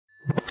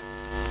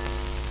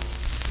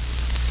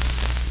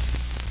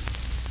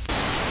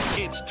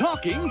It's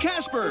Talking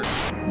Casper.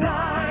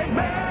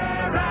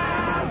 Nightmare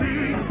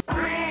Alley.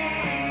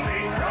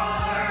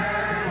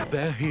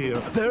 They're here,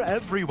 they're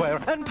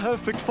everywhere, and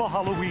perfect for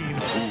Halloween.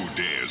 Who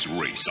dares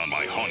race on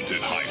my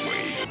haunted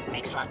highway?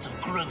 Makes lots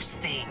of gross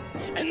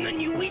things, and then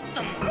you eat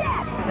them.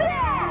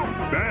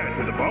 Bad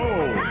to the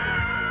bone.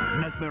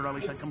 Nightmare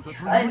Alley It's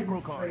time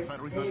for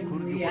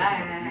Sim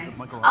Reacts.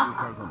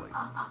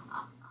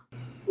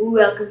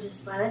 Welcome to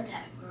Spot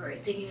Attack, where we're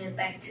taking it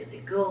back to the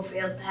good old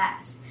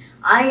past.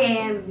 I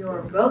am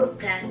your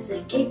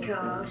both-tastic kid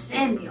co-host,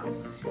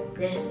 Samuel.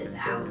 This is a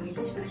Halloween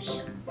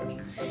special,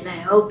 and I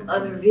hope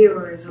other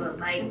viewers will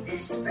like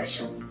this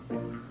special.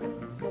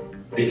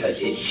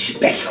 Because it's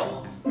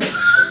special.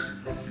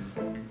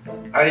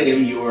 I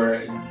am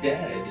your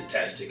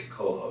dad-tastic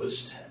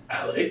co-host,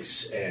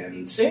 Alex,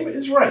 and Sam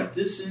is right.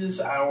 This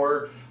is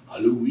our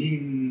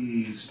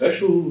Halloween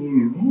special.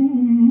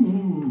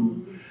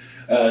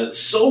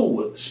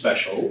 So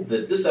special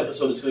that this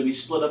episode is going to be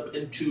split up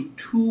into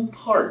 2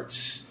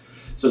 parts.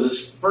 So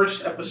this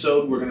first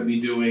episode we're going to be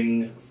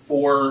doing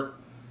 4...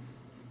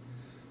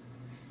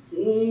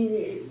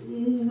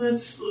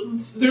 There's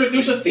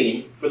a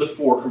theme for the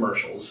 4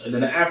 commercials, and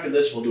then after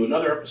this we'll do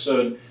another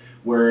episode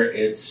where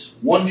it's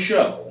one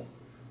show,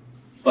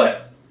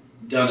 but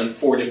done in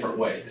 4 different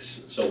ways.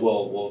 So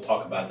we'll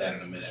talk about that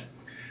in a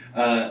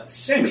minute.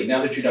 Sammy,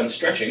 now that you're done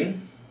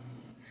stretching,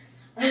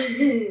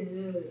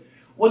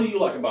 what do you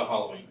like about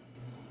Halloween?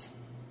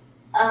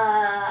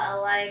 I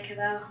like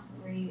about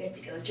where you get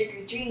to go trick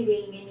or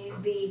treating and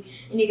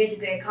you get to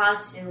be a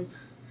costume.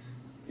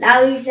 Now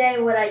you say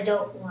what I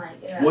don't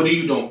like. What do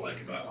you don't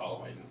like about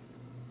Halloween?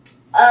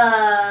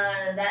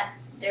 That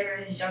there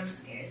is jump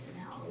scares in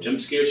Halloween. Jump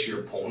scares,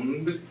 you're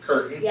pulling the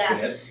curtain.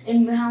 Yeah.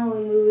 In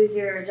Halloween movies,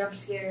 there are jump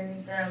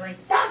scares that are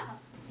like that,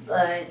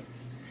 but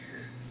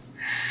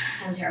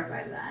I'm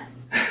terrified of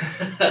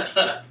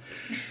that.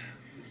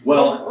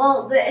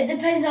 Well, it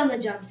depends on the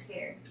jump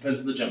scare.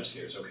 Depends on the jump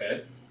scares,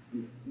 okay?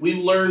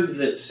 We've learned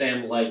that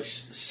Sam likes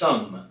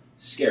some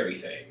scary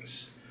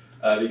things.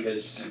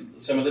 Because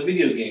some of the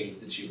video games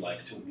that you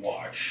like to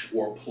watch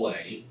or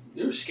play,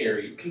 they're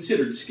scary,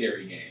 considered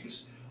scary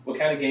games. What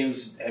kind of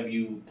games have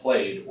you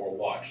played or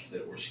watched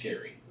that were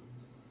scary?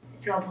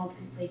 It's called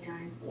Puppy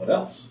Playtime. What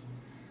else?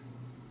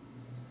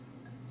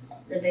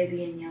 The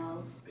Baby in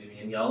Yellow. Baby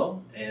in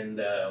Yellow. And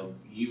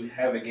you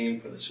have a game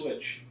for the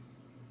Switch.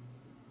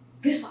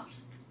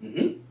 Goosebumps.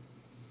 Mm-hmm.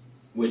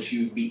 Which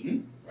you've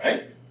beaten,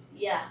 right?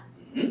 Yeah.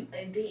 Mm-hmm.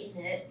 I've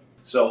beaten it.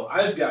 So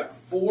I've got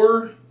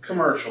 4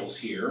 commercials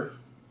here.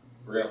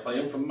 We're going to play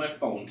them from my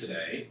phone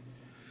today.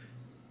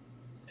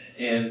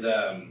 And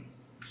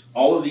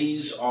all of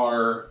these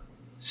are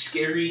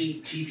scary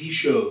TV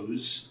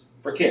shows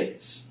for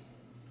kids.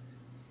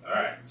 All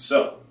right,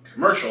 so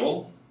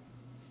commercial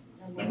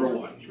number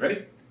 1. You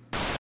ready?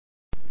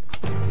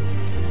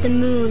 The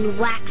moon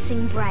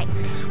waxing bright,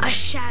 a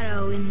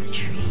shadow in the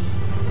trees,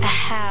 a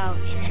howl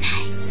in the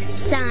night.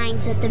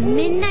 Signs that the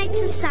Midnight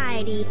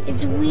Society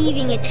is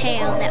weaving a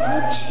tale that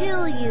will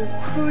chill you,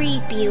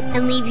 creep you,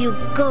 and leave you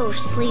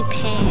ghostly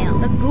pale.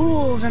 The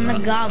ghouls and the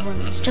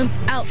goblins jump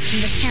out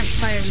from the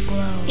campfire's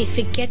glow. If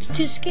it gets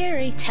too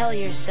scary, tell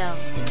yourself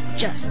it's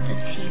just a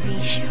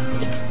TV show.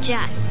 It's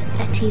just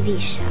a TV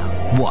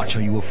show. Watch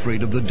Are You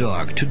Afraid of the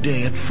Dark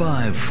today at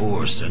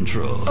 5/4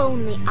 Central.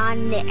 Only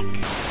on Nick.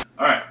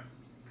 All right.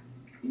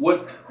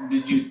 What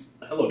did you...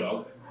 Hello,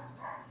 dog.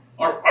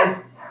 Arf,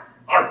 arf,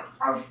 arf,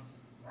 arf.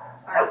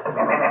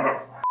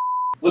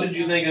 What did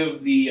you think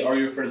of the Are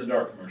You Afraid of the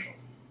Dark commercial?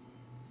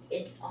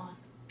 It's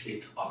awesome.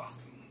 It's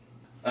awesome.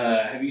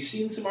 Have you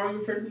seen some Are You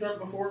Afraid of the Dark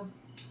before?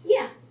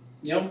 Yeah.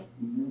 Yep.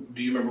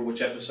 Do you remember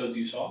which episodes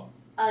you saw?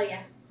 Oh,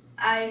 yeah.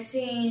 I've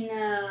seen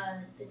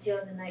The Tale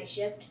of the Night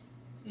Shift.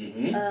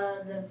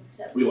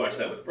 Mm-hmm. We watched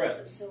that with Brett.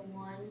 Episode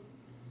 1.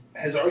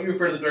 Has Are You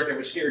Afraid of the Dark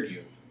ever scared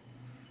you?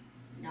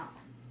 No.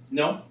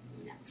 No?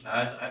 No.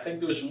 I think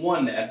there was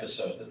one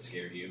episode that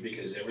scared you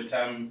because every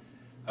time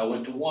I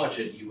went to watch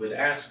it, you would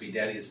ask me,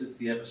 Daddy, is this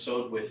the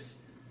episode with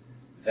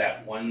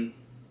that one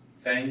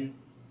thing?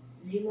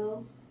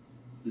 Zebo.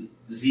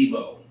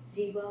 Zebo.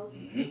 Zebo.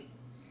 Mm-hmm.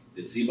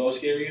 Did Zebo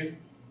scare you?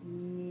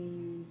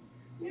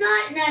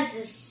 Not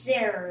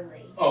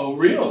necessarily. Oh,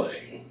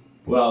 really?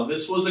 Well,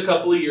 this was a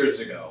couple of years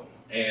ago,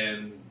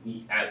 and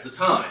at the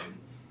time,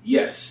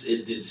 yes,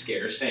 it did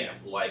scare Sam,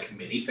 like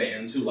many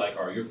fans who like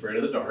Are You Afraid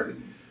of the Dark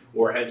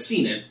or had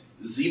seen it.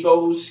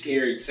 Zebo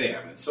scared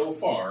Sam, and so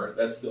far,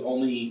 that's the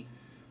only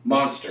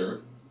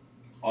monster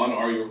on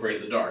Are You Afraid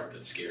of the Dark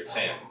that scared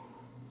Sam.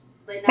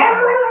 But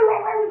not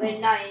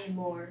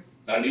anymore.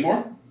 Not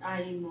anymore?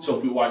 Not anymore. So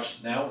if we watch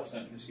it now, it's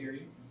not going to scare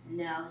you?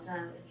 No, it's not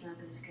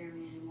going to scare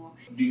me anymore.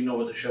 Do you know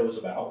what the show is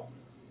about?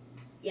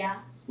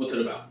 Yeah. What's it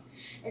about?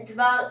 It's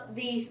about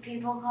these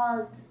people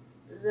called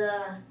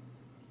the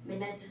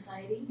Midnight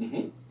Society.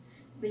 Mm-hmm.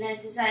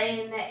 Midnight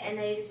Society, and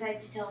they decide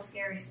to tell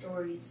scary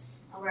stories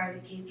around a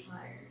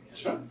campfire.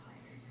 That's right.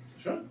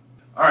 That's right.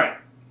 All right.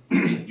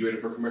 You ready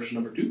for commercial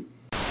number 2?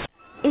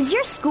 Is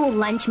your school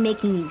lunch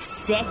making you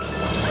sick?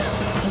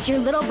 Is your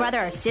little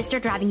brother or sister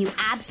driving you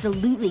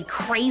absolutely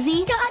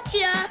crazy?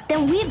 Gotcha!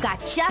 Then we've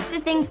got just the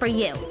thing for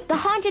you. The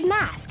Haunted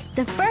Mask,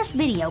 the first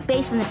video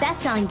based on the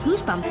best-selling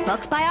Goosebumps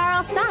books by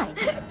R.L. Stine.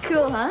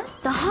 Cool, huh?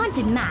 The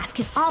Haunted Mask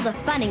is all the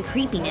fun and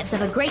creepiness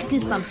of a great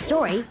Goosebumps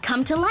story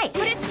come to life.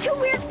 But it's too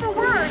weird for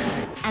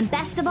words. And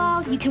best of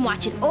all, you can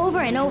watch it over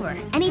and over,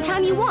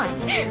 anytime you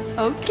want.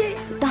 Okay.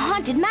 The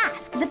Haunted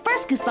Mask, the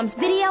first Goosebumps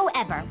video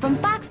ever from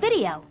Fox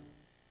Video.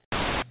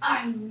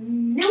 I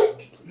knew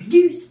it.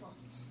 Goosebumps.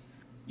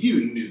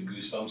 You knew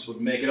Goosebumps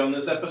would make it on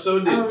this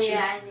episode, didn't you? Oh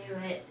yeah, I knew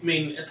it. I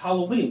mean, it's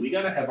Halloween. We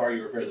gotta have Are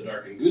You Afraid of the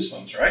Dark and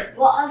Goosebumps, right?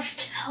 Well, of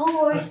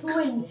course,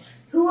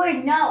 who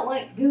would not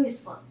like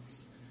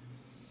Goosebumps?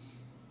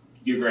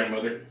 Your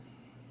grandmother.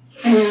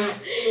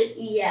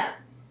 Yeah.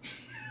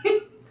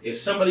 If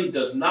somebody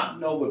does not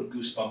know what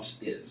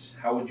Goosebumps is,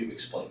 how would you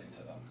explain it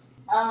to them?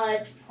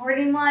 It's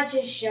pretty much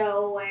a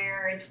show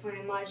where it's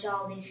pretty much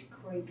all these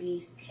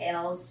creepy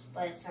tales,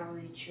 but it's not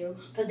really true.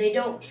 But they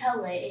don't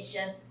tell it, it's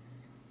just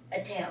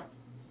a tale.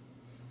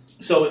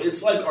 So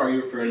it's like Are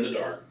You Afraid of the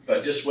Dark,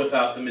 but just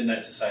without the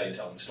Midnight Society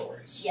telling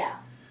stories. Yeah.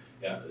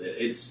 Yeah,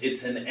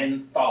 it's an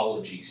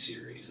anthology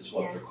series is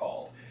what they're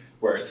called,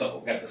 where it's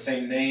got the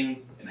same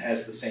name and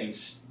has the same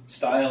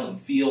style and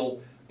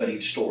feel, but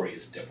each story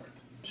is different.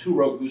 Who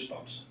wrote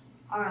Goosebumps?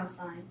 R.L.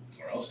 Stine.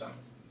 R.L. Stine.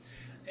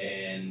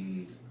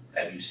 And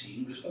have you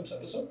seen Goosebumps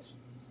episodes?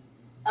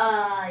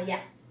 Yeah.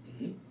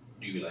 Mm-hmm.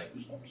 Do you like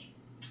Goosebumps?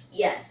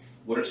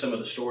 Yes. What are some of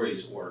the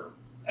stories or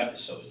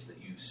episodes that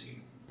you've seen?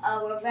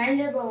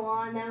 Revenge of the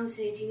Lawn, that was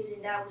Say Cheese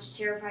and Die, which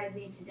terrified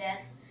me to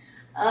death.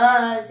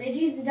 Say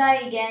Cheese and Die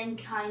again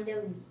kind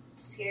of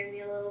scared me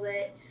a little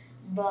bit,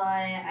 but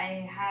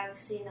I have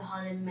seen The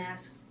Haunted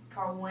Mask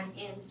Part 1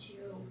 and 2.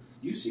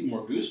 You've seen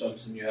more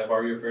Goosebumps than you have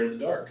Are You Afraid of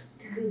the Dark?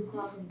 The Goo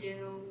Clock of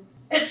Doom.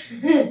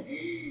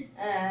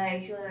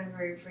 Actually, I'm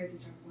very afraid of the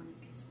dark more than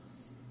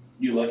Goosebumps.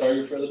 You like Are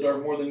You Afraid of the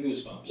Dark more than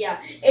Goosebumps? Yeah,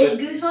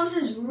 Goosebumps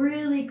is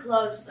really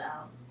close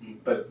though.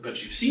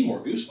 But you've seen more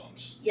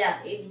Goosebumps. Yeah,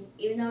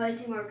 even though I've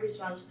seen more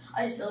Goosebumps,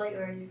 I still like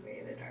Are You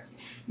Afraid of the Dark.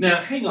 Now,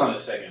 hang on a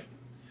second.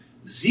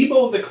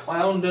 Zeebo the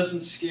Clown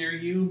doesn't scare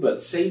you, but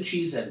Say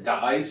Cheese and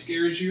Die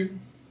scares you?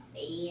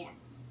 Yeah.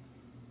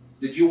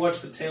 Did you watch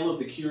The Tale of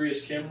the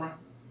Curious Camera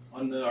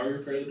on the Are You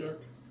Afraid of the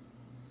Dark?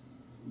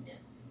 No.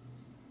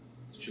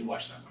 You should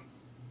watch that one.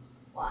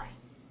 Why?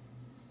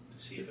 To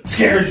see if it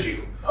scares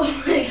you.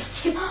 Oh my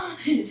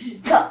god,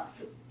 stop.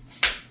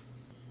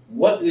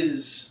 What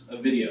is a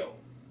video?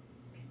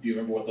 Do you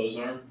remember what those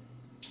are?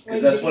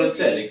 Because Like that's what it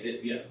said.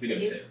 videotapes?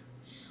 Videotape.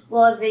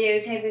 Well, a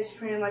videotape is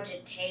pretty much a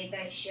tape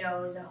that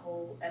shows a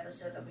whole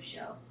episode of a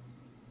show.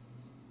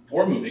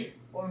 Or movie.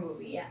 Or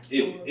movie, yeah.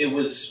 It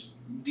was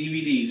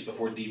DVDs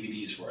before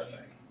DVDs were a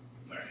thing.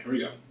 All right, here we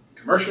go.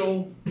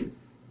 Commercial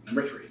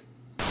number 3.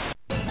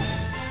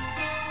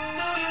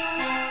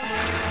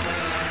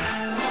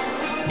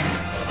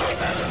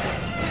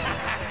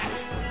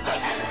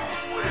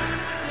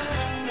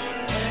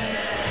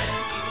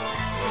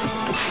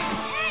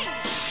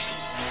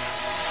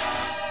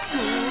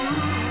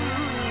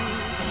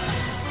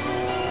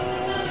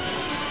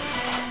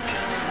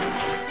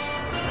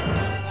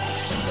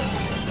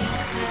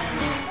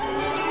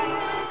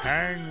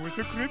 Hang with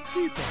the Crypt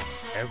Keeper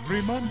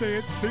every Monday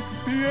at 6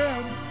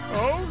 p.m.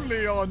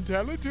 only on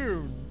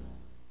Teletoon.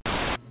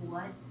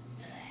 What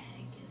the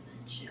heck is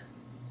that show?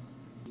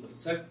 What's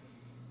it say?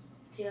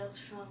 Tales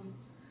from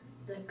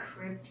the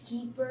Crypt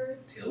Keeper?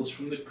 Tales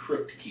from the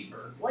Crypt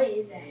Keeper. What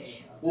is that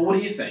show? Well, what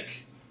do you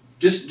think?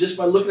 Just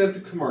by looking at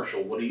the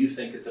commercial, what do you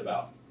think it's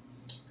about?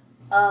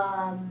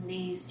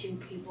 These two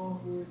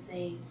people who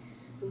think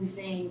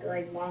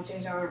like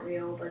monsters aren't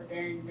real, but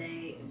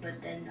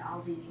then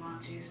all these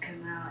monsters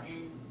come out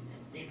and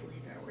they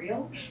believe they're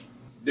real.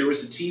 There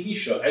was a TV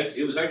show.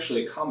 It was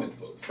actually a comic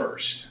book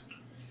first,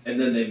 and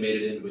then they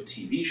made it into a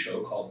TV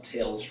show called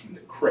Tales from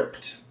the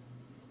Crypt.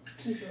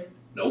 Keeper.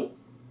 Nope,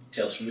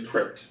 Tales from the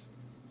Crypt,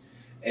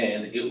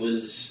 and it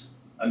was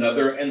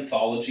another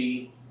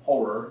anthology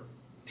horror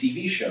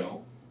TV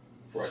show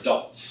for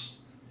adults.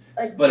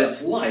 But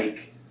it's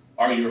like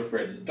Are You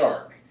Afraid of the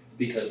Dark?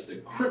 Because the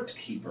Crypt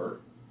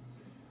Keeper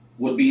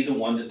would be the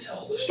one to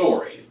tell the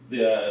story.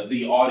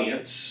 The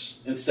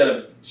audience, instead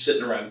of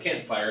sitting around a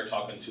campfire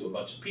talking to a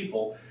bunch of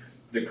people,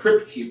 the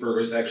Crypt Keeper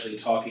is actually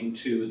talking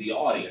to the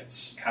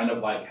audience, kind of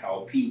like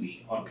how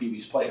Pee-wee on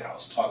Pee-wee's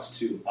Playhouse talks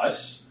to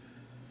us.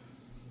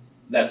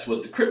 That's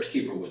what the Crypt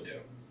Keeper would do.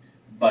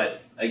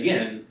 But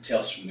again,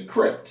 Tales from the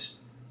Crypt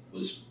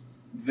was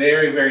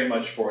very, very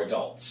much for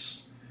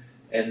adults.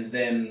 And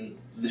then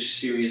the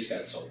series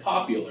got so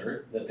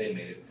popular that they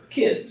made it for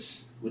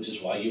kids, which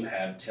is why you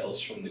have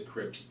Tales from the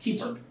Crypt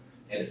Keeper,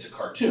 and it's a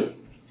cartoon.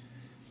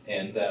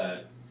 And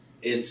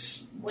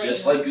it's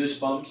just like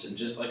Goosebumps and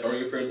just like Are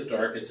You Afraid of the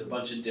Dark. It's a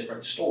bunch of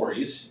different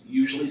stories,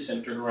 usually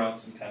centered around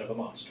some kind of a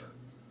monster.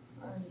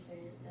 I understand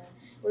that.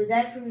 Was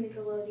that from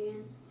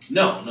Nickelodeon?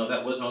 No,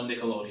 that wasn't on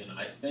Nickelodeon.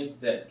 I think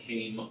that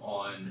came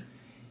on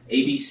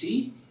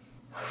ABC.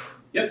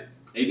 Yep,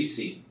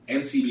 ABC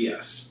and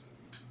CBS.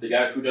 The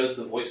guy who does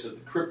the voice of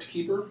the Crypt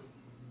Keeper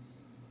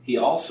He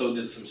also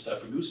did some stuff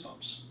for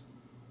Goosebumps.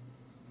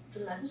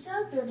 Some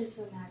episodes or just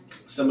some acting?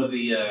 Some of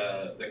the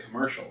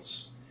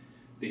commercials,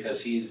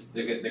 because he's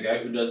the guy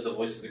who does the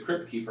voice of the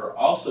Crypt Keeper.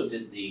 Also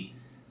did the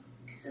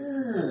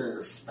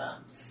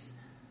Goosebumps,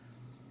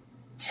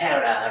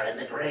 Terror in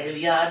the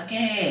Graveyard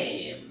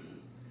Game.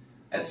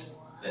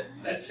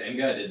 That same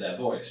guy did that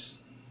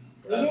voice.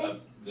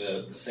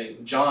 The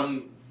same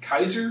John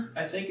Kaiser,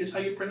 I think, is how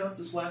you pronounce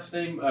his last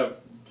name.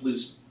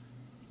 Please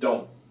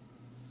don't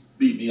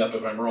beat me up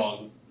if I'm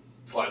wrong,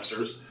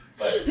 Flimesters.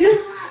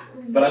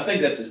 But I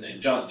think that's his name,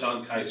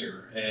 John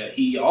Kaiser.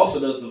 He also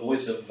does the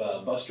voice of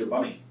Buster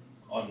Bunny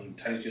on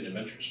Tiny Toon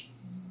Adventures.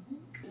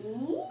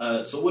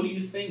 So what do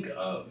you think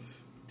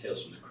of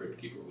Tales from the Crypt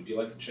Keeper? Would you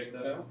like to check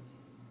that out?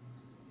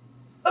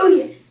 Oh,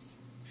 yes.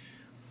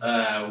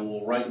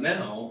 Well, right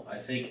now, I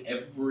think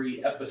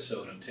every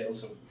episode of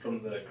Tales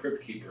from the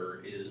Crypt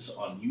Keeper is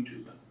on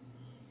YouTube.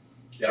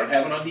 They don't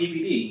have it on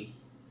DVD.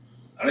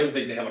 I don't even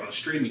think they have it on a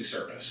streaming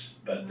service,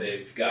 but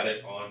they've got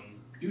it on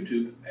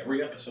YouTube.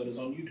 Every episode is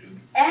on YouTube.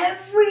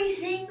 Every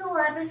single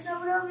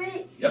episode of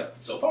it? Yep,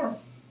 so far.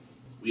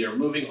 We are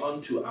moving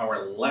on to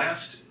our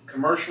last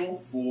commercial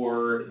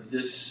for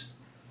this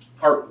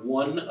part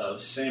 1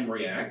 of Sam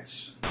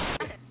Reacts.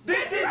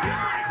 This is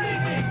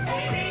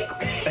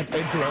At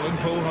Edgar Allan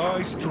Poe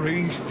High,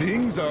 strange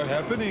things are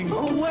happening.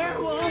 A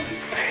werewolf!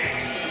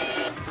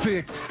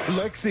 Fix,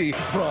 Lexi,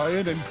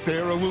 Brian, and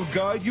Sarah will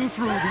guide you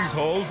through these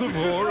halls of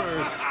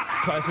horror.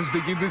 Classes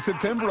begin this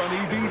September on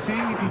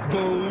ABC.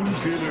 Bone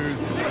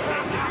Chillers.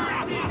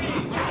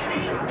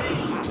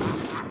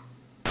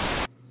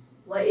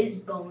 What is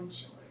Bone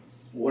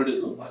Chillers? What did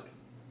it look like?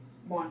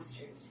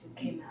 Monsters who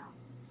came out.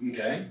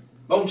 Okay.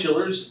 Bone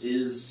Chillers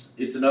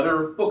it's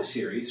another book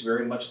series,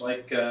 very much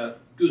like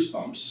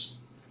Goosebumps.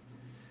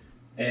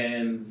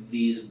 And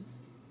these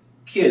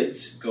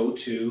kids go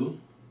to,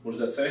 what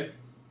does that say?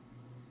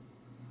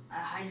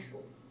 High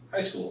school.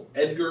 High school.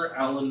 Edgar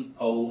Allan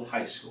Poe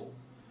High School.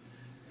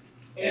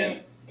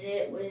 And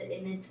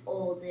it's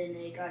old and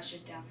it got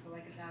shut down for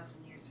like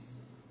 1,000 years or so.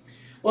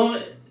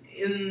 Well,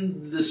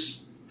 in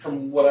this,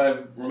 from what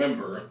I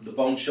remember, the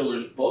Bone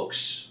Chillers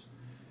books,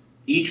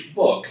 each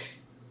book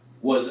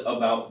was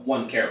about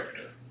one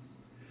character.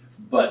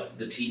 But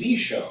the TV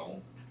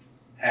show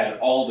had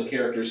all the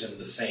characters in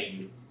the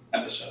same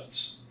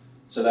episodes.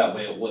 So that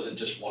way it wasn't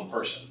just one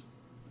person.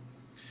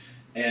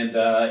 And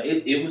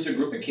it was a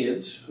group of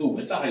kids who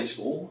went to high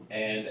school,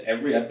 and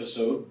every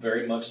episode,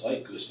 very much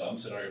like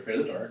Goosebumps and Are You Afraid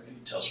of the Dark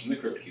and Tales from the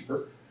Crypt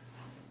Keeper,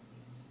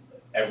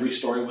 every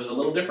story was a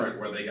little different,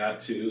 where they got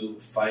to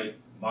fight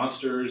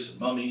monsters and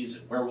mummies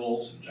and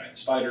werewolves and giant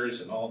spiders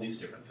and all these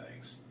different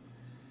things.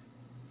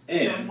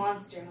 And so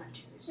monster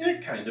hunters. Yeah,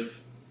 kind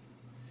of.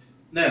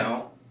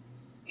 Now,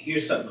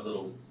 here's something a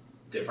little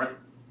different.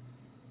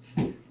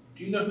 Do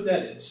you know who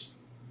that is?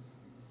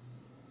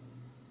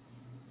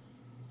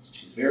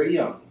 She's very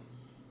young.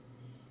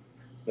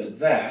 But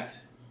that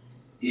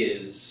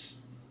is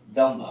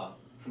Velma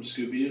from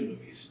Scooby-Doo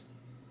movies.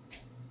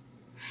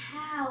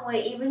 How?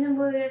 Wait, even the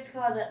movie that's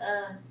called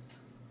Velma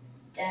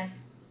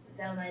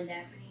and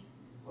Daphne?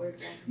 Or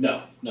Daphne?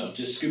 No,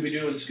 just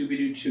Scooby-Doo and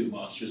Scooby-Doo 2,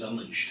 Monsters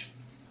Unleashed.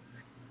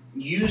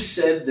 You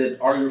said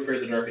that Are You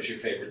Afraid of the Dark is your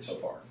favorite so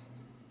far.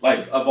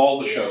 Like, of all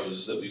the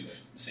shows that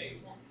we've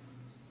seen.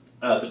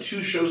 The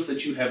two shows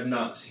that you have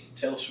not seen,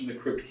 Tales from the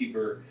Crypt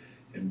Keeper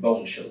and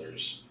Bone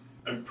Chillers.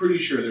 I'm pretty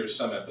sure there's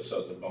some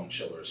episodes of Bone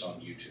Chillers on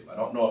YouTube. I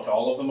don't know if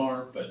all of them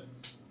are, but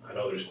I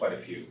know there's quite a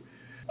few.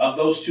 Of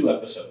those two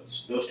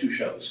episodes, those two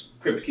shows,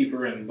 Crypt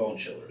Keeper and Bone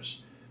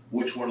Chillers,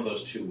 which one of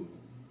those two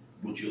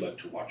would you like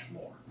to watch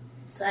more?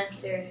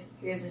 Slimesters,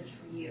 here's it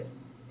for you.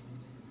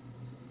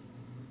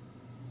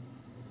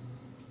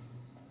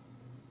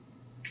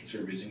 Is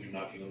there a reason you're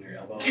knocking on your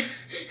elbow?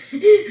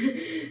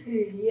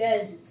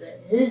 Yes, it's a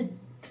hint.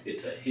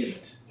 It's a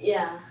hint.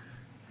 Yeah.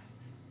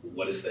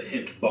 What is the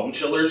hint? Bone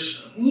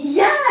Chillers?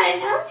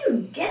 Yes, how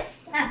did you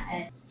guess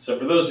that? So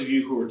for those of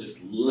you who are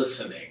just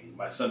listening,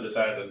 my son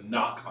decided to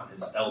knock on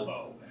his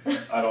elbow.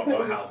 I don't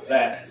know how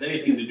that has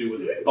anything to do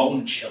with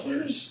Bone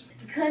Chillers.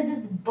 Because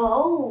it's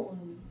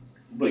bone.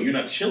 But you're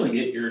not chilling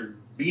it, you're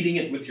beating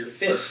it with your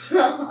fist.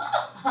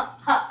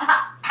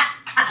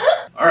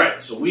 Alright,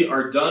 so we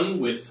are done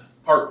with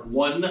part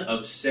 1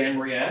 of Sam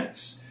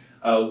Reacts.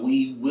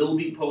 We will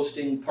be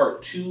posting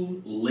part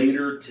 2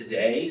 later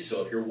today,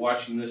 so if you're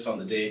watching this on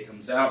the day it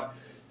comes out,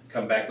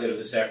 come back later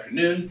this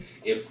afternoon.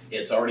 If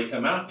it's already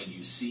come out and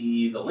you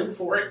see the link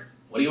for it,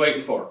 what are you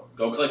waiting for?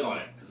 Go click on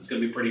it, because it's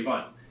going to be pretty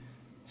fun.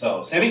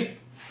 So, Sammy,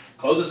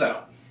 close us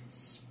out.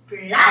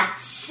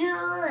 Splatch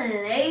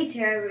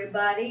later,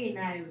 everybody, and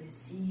I will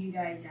see you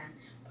guys on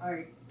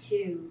part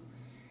 2.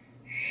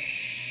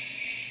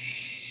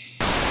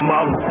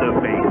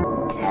 Monster Face.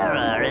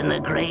 Terror in the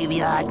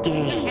Graveyard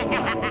Game. You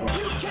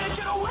can't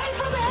get away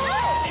from it!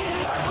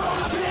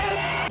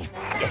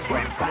 The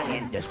squirm crawl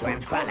in, the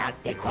squirms crawl out.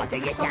 They crawl to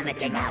your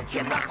stomach and out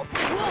your mouth.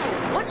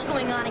 Whoa, what's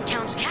going on in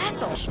Count's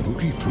Castle?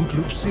 Spooky Fruit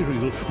Loop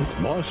cereal with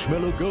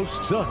marshmallow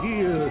ghosts are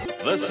here.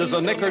 This is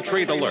a Nick or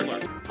Treat alert.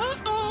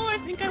 Uh-oh, I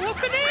think I woke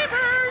the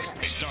neighbors!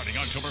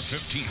 October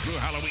 15th through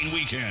Halloween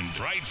weekend.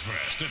 Fright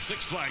Fest at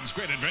Six Flags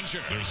Great Adventure.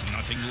 There's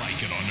nothing like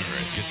it on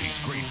Earth. Get these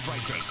great Fright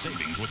Fest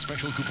savings with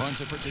special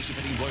coupons at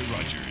participating Roy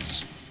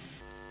Rogers.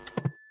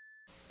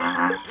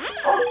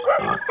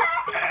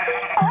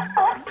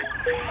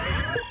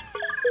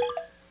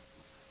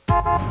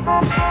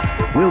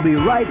 We'll be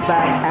right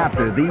back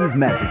after these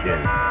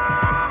messages.